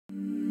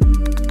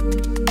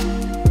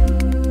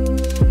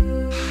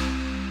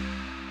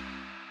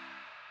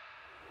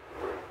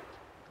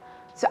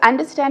To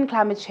understand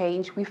climate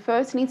change, we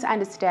first need to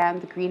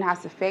understand the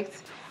greenhouse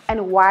effects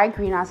and why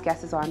greenhouse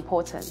gases are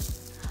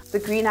important. The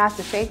greenhouse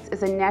effect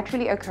is a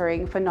naturally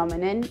occurring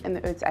phenomenon in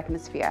the Earth's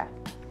atmosphere.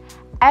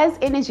 As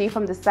energy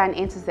from the sun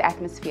enters the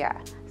atmosphere,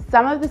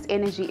 some of this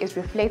energy is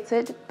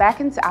reflected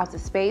back into outer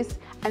space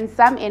and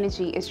some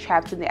energy is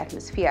trapped in the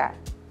atmosphere.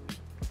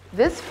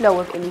 This flow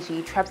of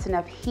energy traps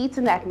enough heat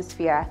in the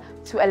atmosphere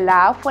to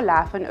allow for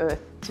life on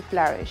Earth to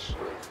flourish.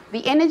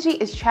 The energy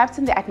is trapped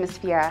in the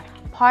atmosphere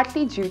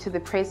partly due to the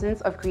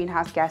presence of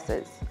greenhouse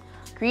gases.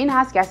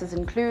 Greenhouse gases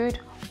include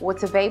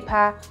water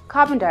vapor,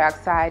 carbon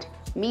dioxide,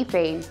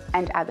 methane,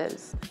 and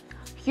others.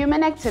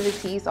 Human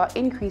activities are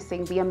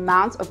increasing the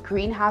amount of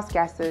greenhouse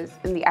gases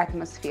in the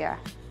atmosphere.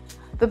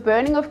 The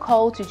burning of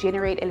coal to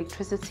generate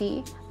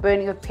electricity,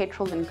 burning of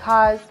petrol in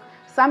cars,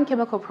 some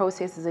chemical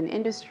processes in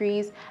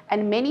industries,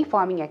 and many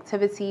farming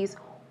activities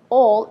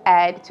all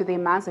add to the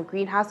amount of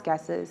greenhouse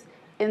gases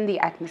in the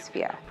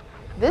atmosphere.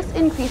 This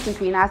increase in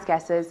greenhouse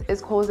gases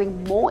is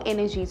causing more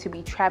energy to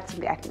be trapped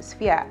in the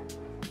atmosphere.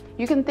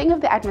 You can think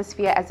of the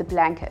atmosphere as a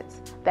blanket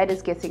that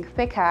is getting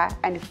thicker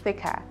and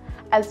thicker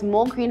as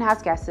more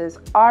greenhouse gases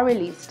are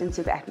released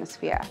into the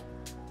atmosphere.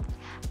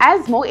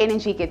 As more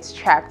energy gets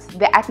trapped,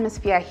 the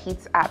atmosphere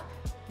heats up.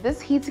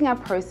 This heating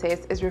up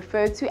process is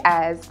referred to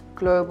as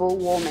global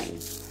warming.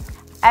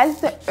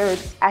 As the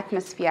Earth's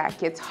atmosphere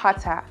gets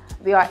hotter,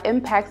 there are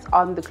impacts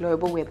on the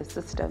global weather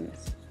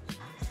systems.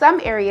 Some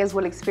areas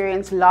will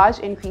experience large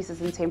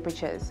increases in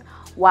temperatures,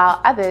 while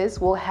others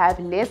will have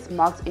less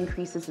marked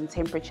increases in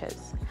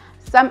temperatures.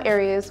 Some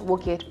areas will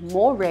get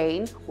more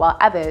rain, while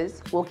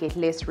others will get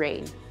less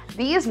rain.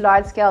 These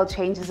large-scale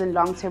changes in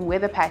long-term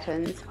weather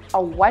patterns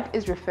are what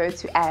is referred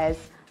to as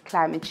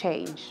climate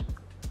change.